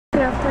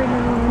Good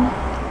afternoon.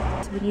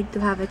 So we need to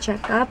have a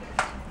checkup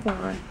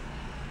for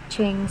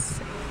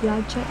Cheng's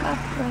blood checkup,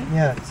 right?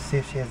 Yeah, to see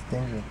if she has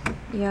dengue.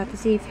 Yeah, to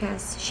see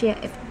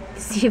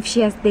if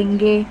she has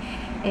dengue,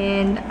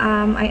 and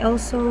I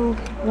also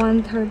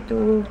want her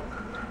to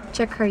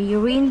check her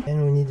urine.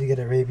 And we need to get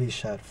a rabies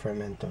shot for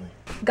Mantoy.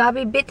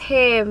 Gabi bit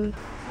him.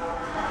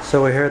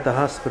 So we're here at the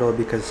hospital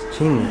because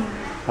Cheng,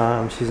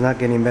 she's not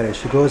getting better.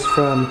 She goes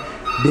from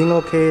being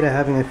okay to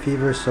having a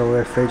fever, so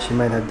we're afraid she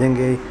might have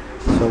dengue.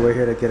 So we're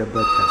here to get a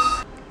blood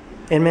test.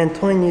 And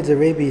Mantoy needs a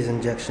rabies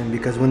injection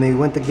because when they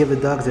went to give the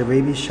dogs a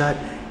rabies shot,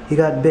 he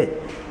got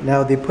bit.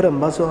 Now they put a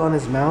muzzle on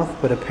his mouth,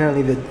 but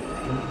apparently the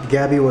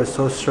Gabby was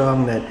so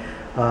strong that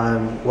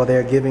while they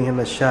were giving him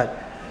a shot,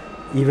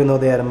 even though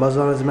they had a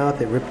muzzle on his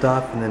mouth, it ripped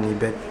off and then he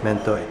bit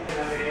Mantoy.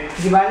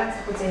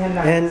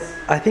 And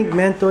I think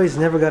Mantoy's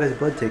never got his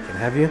blood taken.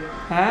 Have you?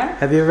 Huh?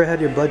 Have you ever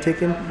had your blood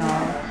taken? No.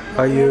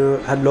 Are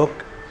you hadlock?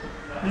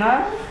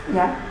 No?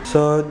 Yeah.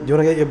 So do you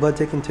want to get your blood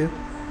taken too?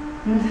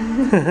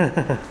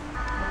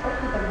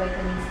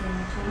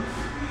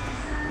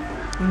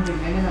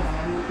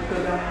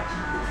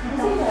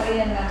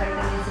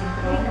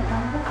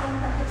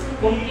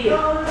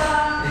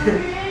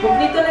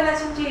 Kumplito na na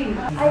si Cheng.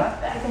 Ay,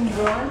 itong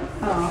bronze?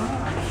 Oo.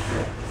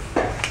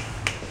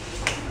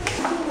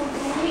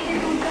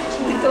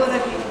 Dito na.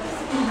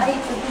 Ay,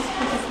 ito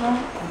mo.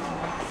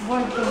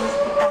 Board ko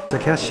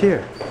The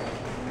cashier.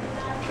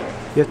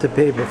 You have to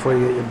pay before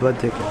you get your blood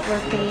taken.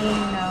 We're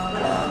paying now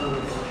the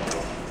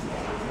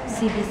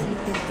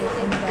DCCPO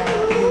and the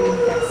urine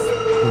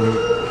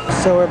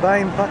test. So we're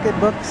buying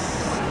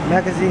pocketbooks,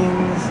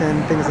 magazines, and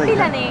things like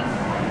that. 37.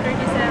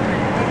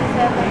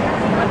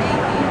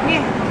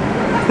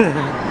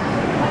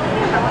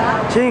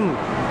 180. Cheng,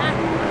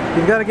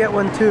 you've got to get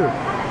one too.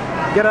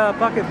 Get a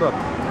pocketbook.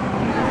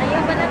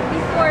 Ayaw ba lang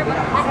before?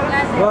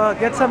 Well,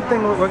 get something.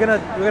 We're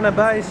gonna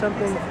buy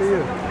something for you.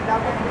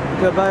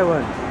 Go buy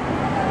one.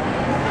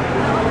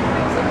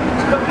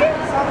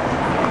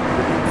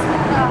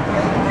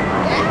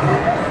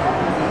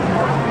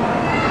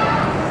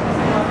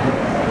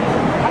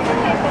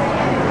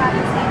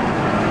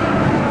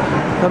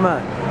 Come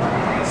on.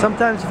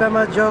 Sometimes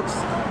Fema jokes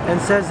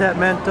and says that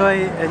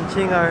Mantoy and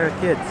Cheng are her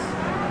kids.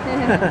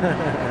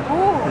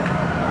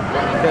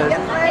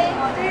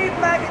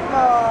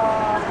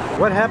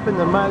 What happened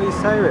to Miley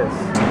Cyrus?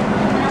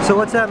 So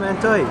what's that,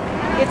 Mantoy?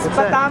 It's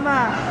What's that?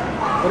 Patama.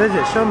 What is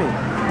it? Show me.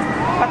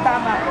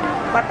 Patama.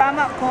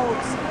 Patama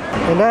coats.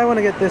 And I want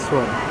to get this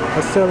one. I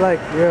still like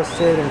real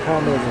estate and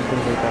condos and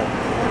things like that.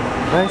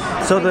 Nice.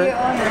 So the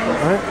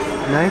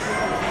nice.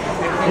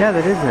 Yeah,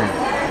 that is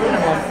nice.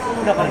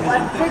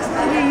 First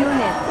studio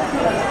unit.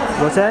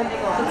 What's that?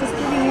 It's a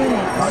studio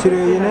unit.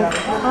 Studio unit?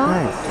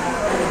 Nice.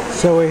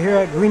 So we're here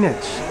at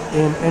Greenwich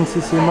in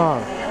NCC Mall.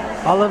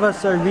 All of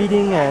us are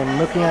reading and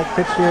looking at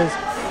pictures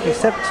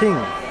except Cheng.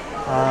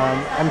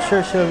 I'm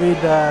sure she'll read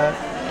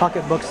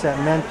pocketbooks that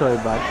Mantoy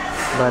bought,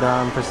 but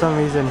for some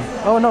reason,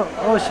 oh no,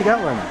 oh she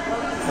got one.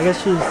 I guess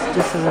she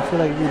just doesn't feel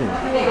like reading.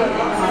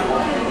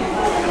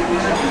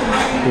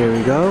 Here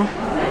we go.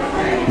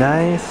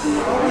 Nice.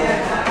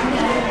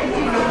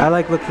 I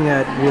like looking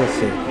at real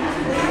estate.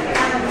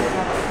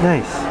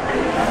 Nice.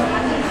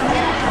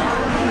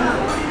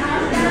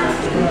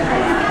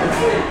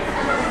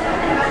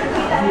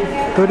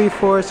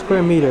 "34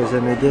 square meters,"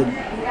 and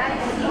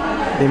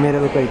they made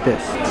it look like this.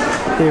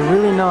 They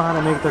really know how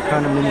to make their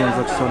condominiums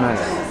look so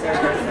nice.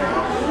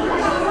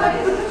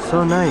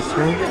 So nice,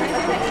 right?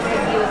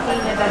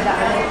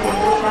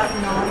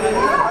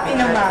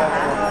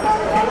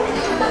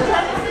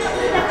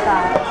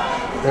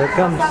 There it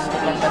comes.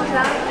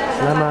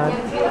 Salamat.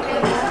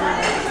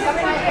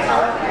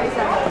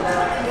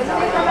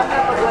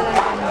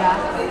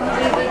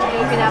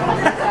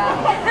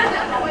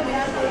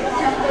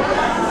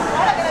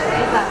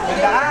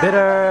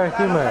 Bitter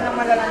humor.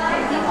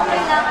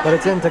 But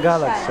it's in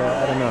Tagalog, so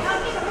I don't know.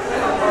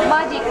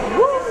 Magic.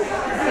 Woo!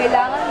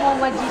 Kailangan mo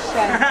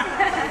magician.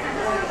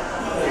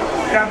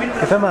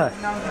 Fema,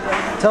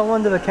 tell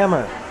one to the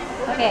camera.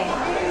 Okay.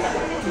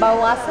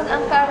 Bawasan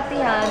ang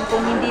kaartihan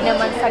kung hindi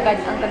naman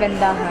sagad ang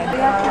kagandahan. We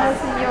have to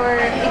listen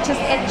your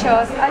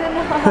itchos. I don't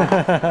know.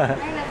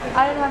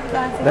 I don't have to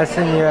answer. That's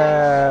in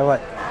your what?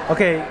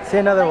 Okay,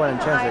 say another one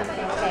and translate.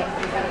 Okay.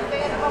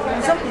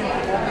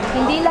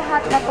 Hindi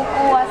lahat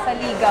nakukuha sa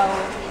ligaw,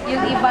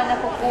 yung iba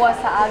nakukuha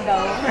sa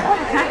agaw.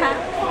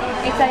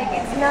 It's like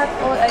it's not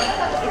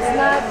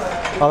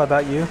All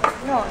about you?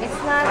 no,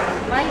 it's not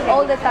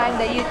all the time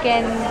that you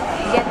can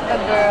get a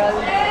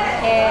girl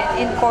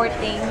in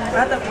courting,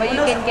 but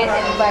you can get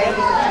it by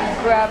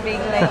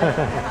grabbing like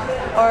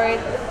or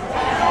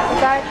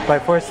start By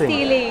forcing.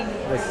 stealing.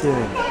 By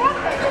stealing.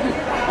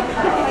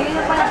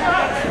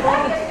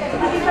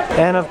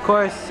 And of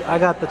course, I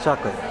got the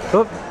chocolate.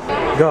 Oop,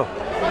 go.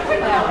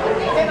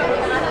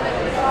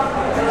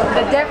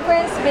 The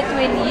difference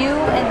between you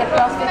and the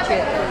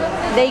prostitute,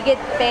 they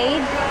get paid,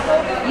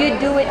 you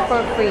do it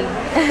for free.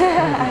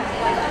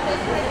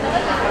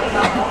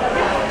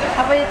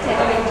 Kapag Cheng,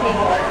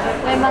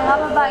 may mga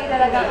babae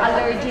talagang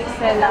allergic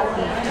sa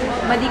lalaki.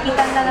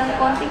 Madikitan na ng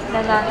konti,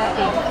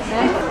 nangangati.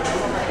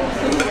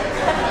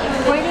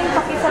 Pwedeng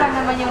pakisa lang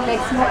naman yung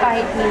legs mo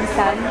kahit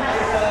minsan.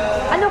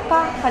 Ano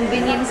pa?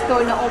 Convenience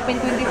store na open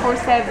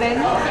 24/7?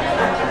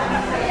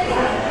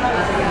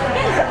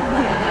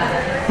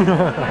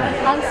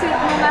 Ang sweet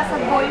mo nga sa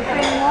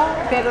boyfriend mo,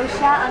 pero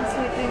siya ang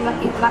sweet mo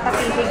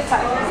makatitig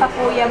sa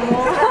kuya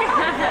mo.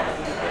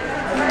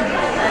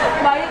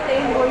 Bayot eh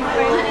yung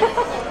boyfriend.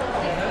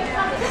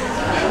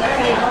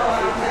 Okay.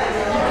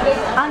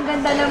 Ang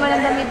ganda naman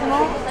ng damit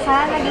mo.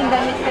 Sana naging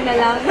damit ka na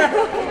lang.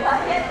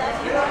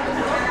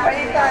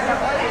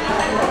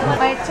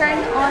 May turn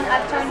on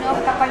at turn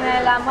off kapag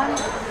nalalaman.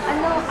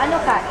 Ano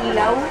ka?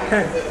 Ilaw?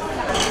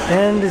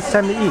 And it's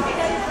time to eat.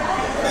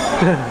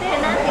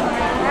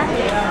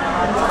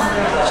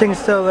 Cheng's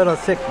still a little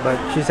sick, but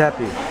she's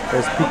happy.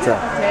 There's pizza.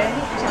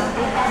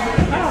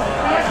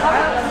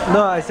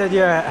 No, I said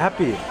you're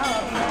happy.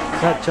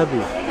 Not chubby.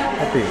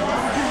 Happy.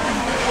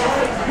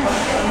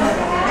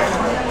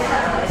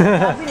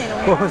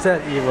 What was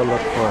that evil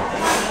look for?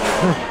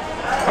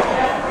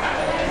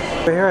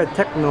 We're here at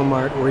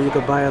Technomart, where you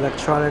could buy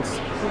electronics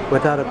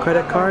without a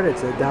credit card.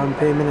 It's a down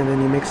payment and then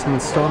you make some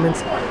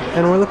installments.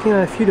 And we're looking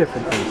at a few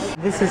different things.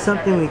 This is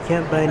something we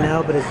can't buy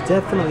now, but it's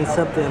definitely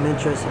something I'm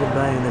interested in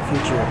buying in the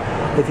future.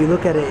 If you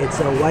look at it,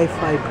 it's a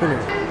Wi-Fi printer.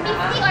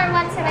 50 or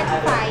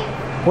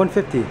 175?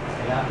 150.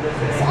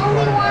 It's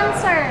only one,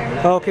 sir.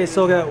 Okay,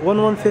 so we got one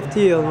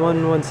 150 and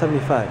one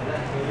 175.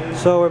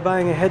 So we're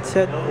buying a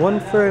headset, one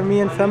for me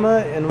and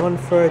Fema and one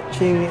for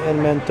Cheng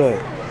and Mantoy.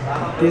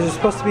 These are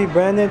supposed to be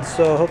branded,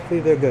 so hopefully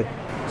they're good.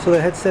 So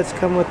the headsets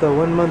come with a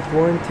 1-month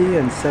warranty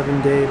and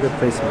 7-day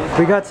replacement.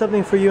 We got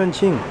something for you and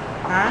Cheng.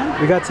 Huh?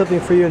 We got something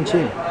for you and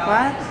Cheng.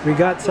 What? We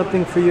got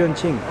something for you and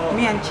Cheng.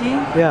 Me and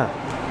Cheng? Yeah.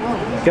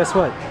 Oh. Guess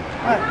what?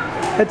 What?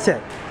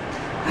 Headset.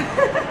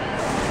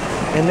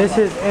 And this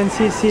is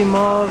NCC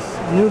Mall's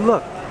new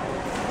look.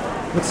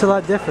 Looks a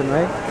lot different,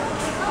 right?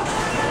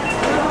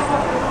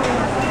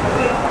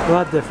 A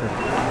lot different.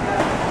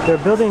 They're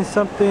building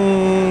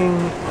something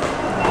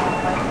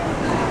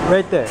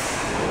right there.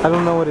 I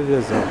don't know what it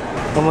is though.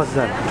 Almost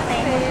done.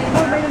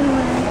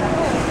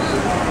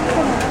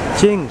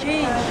 Cheng,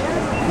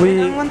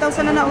 we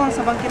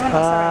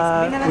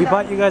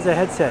bought you guys a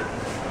headset.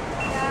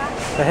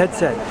 A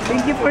headset.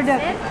 Thank you for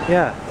that.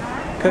 Yeah.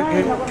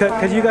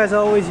 Because you guys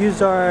always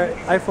use our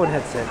iPhone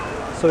headset.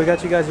 So we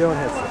got you guys your own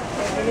headset.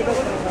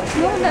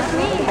 No, not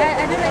me.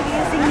 I don't like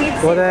using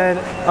headset. Well then,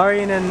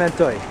 Arian and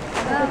Mantoy.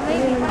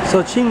 Maybe.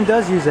 So Cheng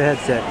does use a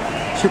headset.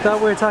 She thought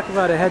we were talking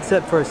about a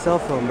headset for a cell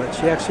phone, but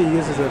she actually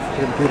uses it for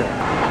a computer.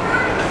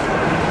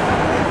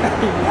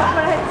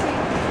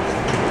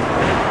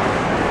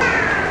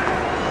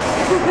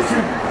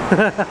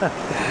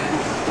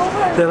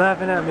 They're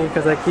laughing at me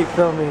because I keep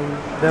filming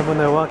them when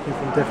they're walking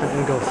from different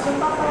angles.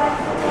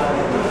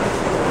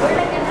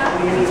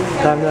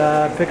 Time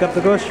to pick up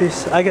the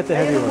groceries. I get the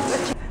heavy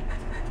ones.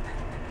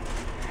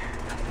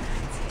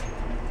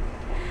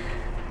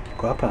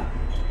 Guapa.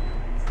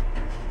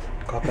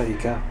 Guapa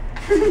ikaw.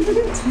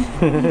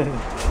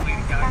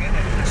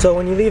 So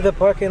when you leave the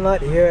parking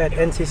lot here at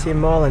NCC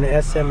Mall and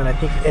SM and I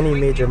think any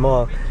major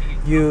mall,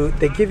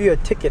 they give you a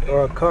ticket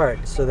or a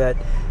card so that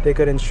they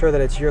could ensure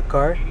that it's your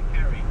car.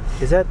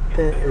 Is that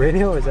the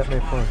radio or is that my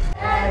phone?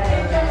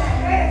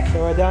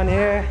 So we're down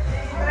here.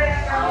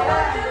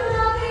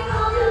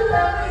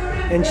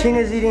 And Cheng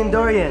is eating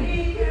durian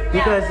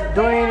because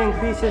durian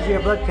increases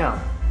your blood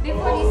count.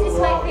 Before, this is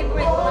my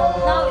favorite, but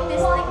now it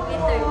tastes like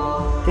bitter.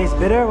 Tastes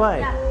bitter?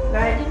 Why?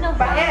 I don't know.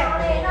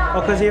 Oh,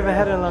 because you haven't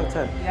had it in a long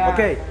time. Yeah.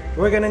 Okay,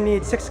 we're gonna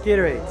need 6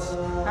 Gatorades.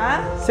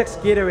 Huh? 6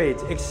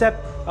 Gatorades,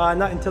 except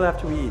not until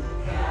after we eat.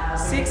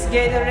 6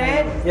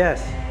 Gatorade?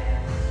 Yes.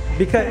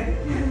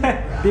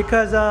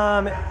 Because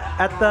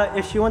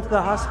if she went to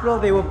the hospital,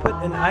 they will put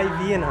an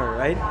IV in her,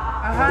 right?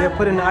 They'll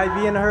put an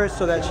IV in her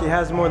so that she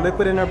has more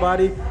liquid in her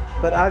body.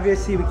 But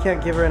obviously we can't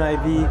give her an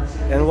IV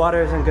and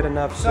water isn't good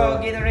enough. So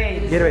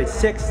Gatorade. Gatorade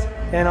 6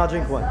 and I'll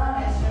drink 1.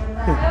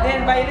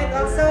 Then violet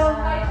also?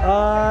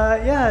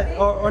 Yeah,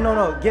 or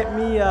no, get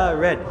me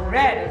red.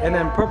 Red. And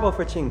then purple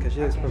for Cheng because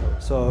she likes purple.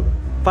 So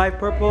 5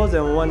 purples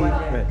and 1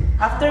 red.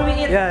 After we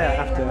eat. Yeah,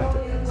 after.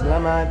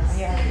 Salamat.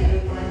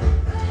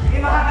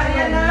 Yung mga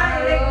Ariana,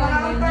 Eric, mga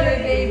uncle.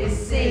 Baby,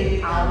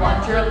 sing. I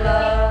want your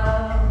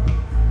love.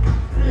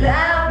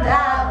 Love,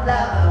 love,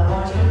 love. I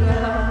want your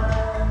love.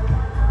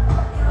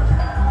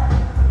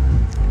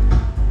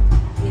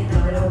 You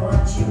know that I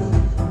want you.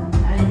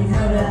 And you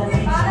know that I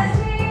need you.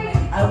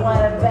 I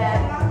want a bad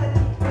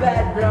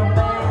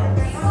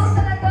romance.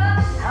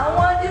 I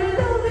want your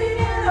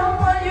loving and I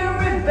want your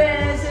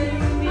revenge. And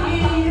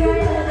you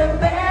need a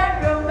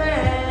bad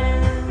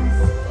romance.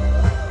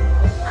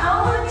 I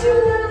want your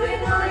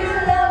loving, all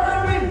your love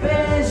and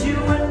revenge. You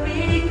and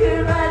me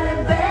could write a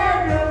bad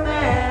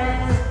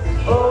romance.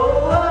 Oh,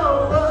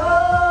 oh, oh,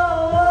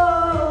 oh.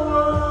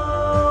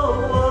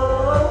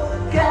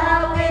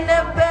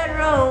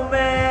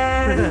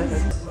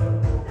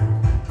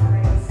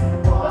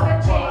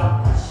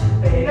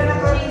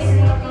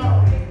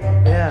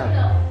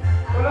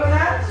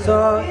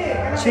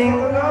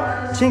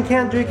 Cheng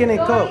can't drink any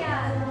Coke.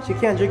 She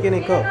can't drink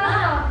any Coke.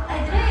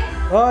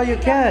 Oh, you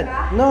can't.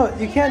 No,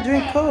 you can't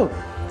drink Coke.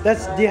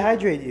 That's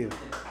dehydrate you.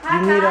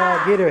 You need a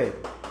Gatorade.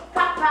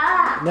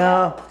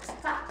 No.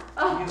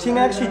 Cheng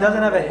actually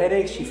doesn't have a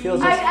headache. She feels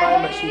just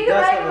fine, but she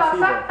does have a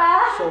fever.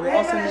 So we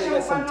also need to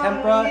get some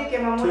tempura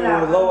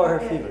to lower her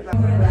fever.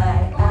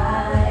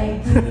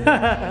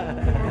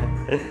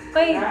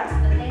 Wait.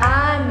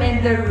 I'm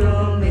in the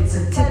room, it's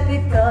a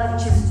typical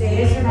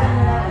Tuesday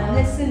night.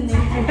 Listening to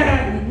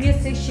the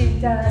music she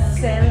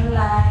doesn't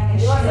like.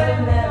 She'll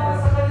never make a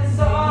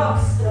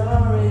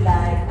story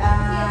like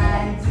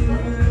I do.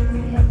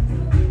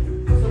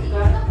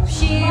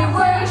 She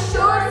wears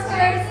short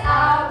skirts,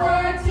 I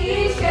wear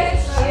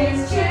t-shirts.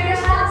 She's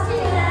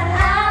cheerleading and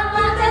I'm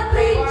on the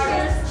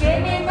bleachers.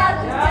 Dreaming of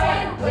the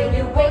day when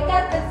you wake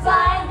up and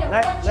find that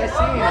what you're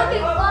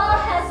looking for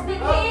has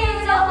been here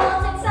the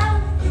whole time.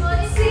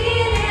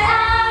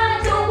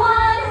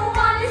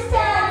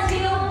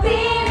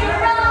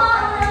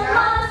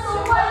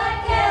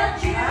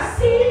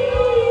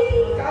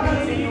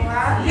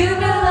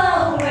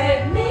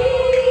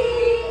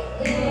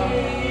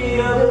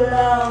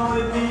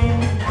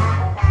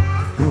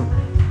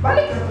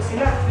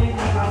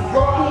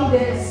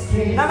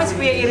 Nama si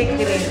Kuya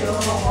iring-iring.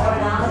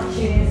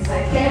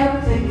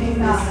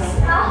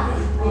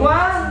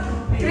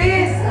 1,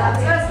 3,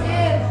 just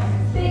in.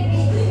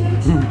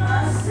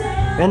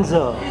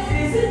 Enzo.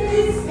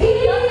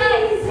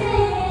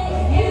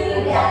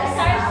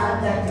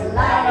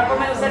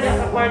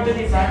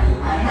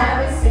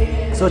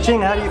 So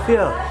Cheng, how do you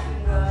feel?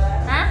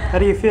 How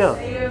do you feel?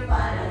 Feeling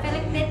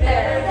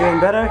better. Feeling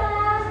better?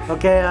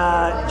 Okay,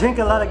 drink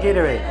a lot of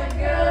Gatorade.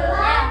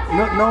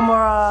 No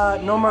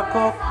more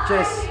Coke,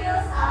 just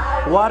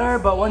water,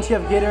 but once you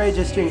have Gatorade,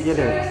 just drink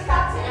Gatorade.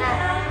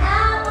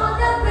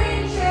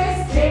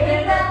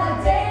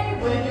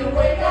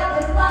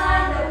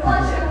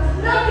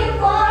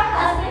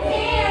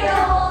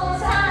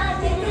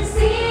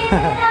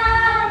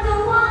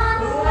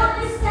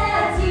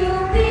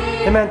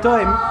 Hey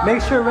Mantoy,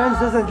 make sure Renz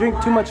doesn't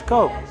drink too much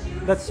Coke.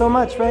 That's so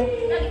much, right?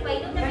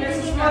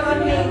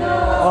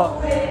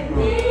 Oh.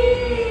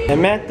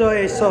 And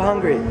Mantoy is so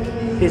hungry.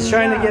 He's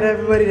trying to get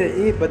everybody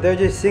to eat, but they're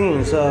just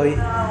singing, so he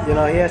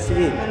has to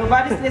eat.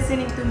 Nobody's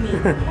listening to me.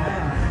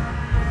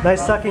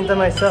 Nice talking to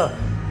myself.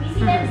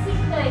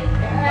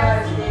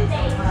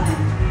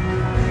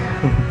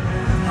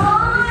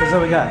 Here's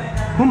what we got.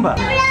 Humba.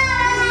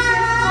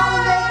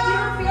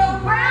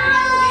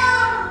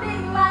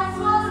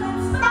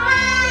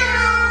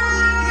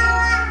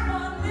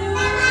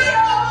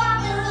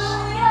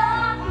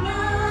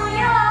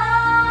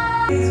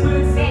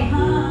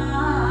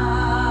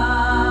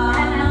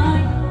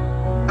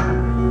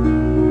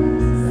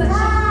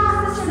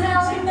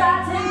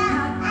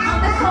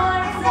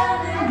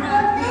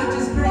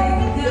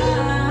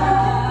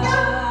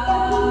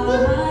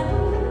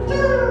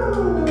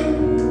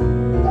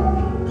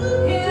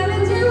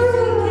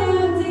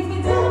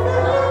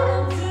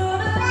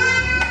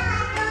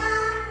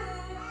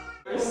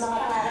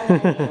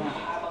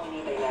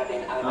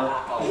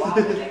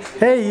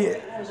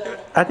 Hey,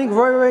 I think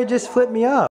Roy just flipped me off.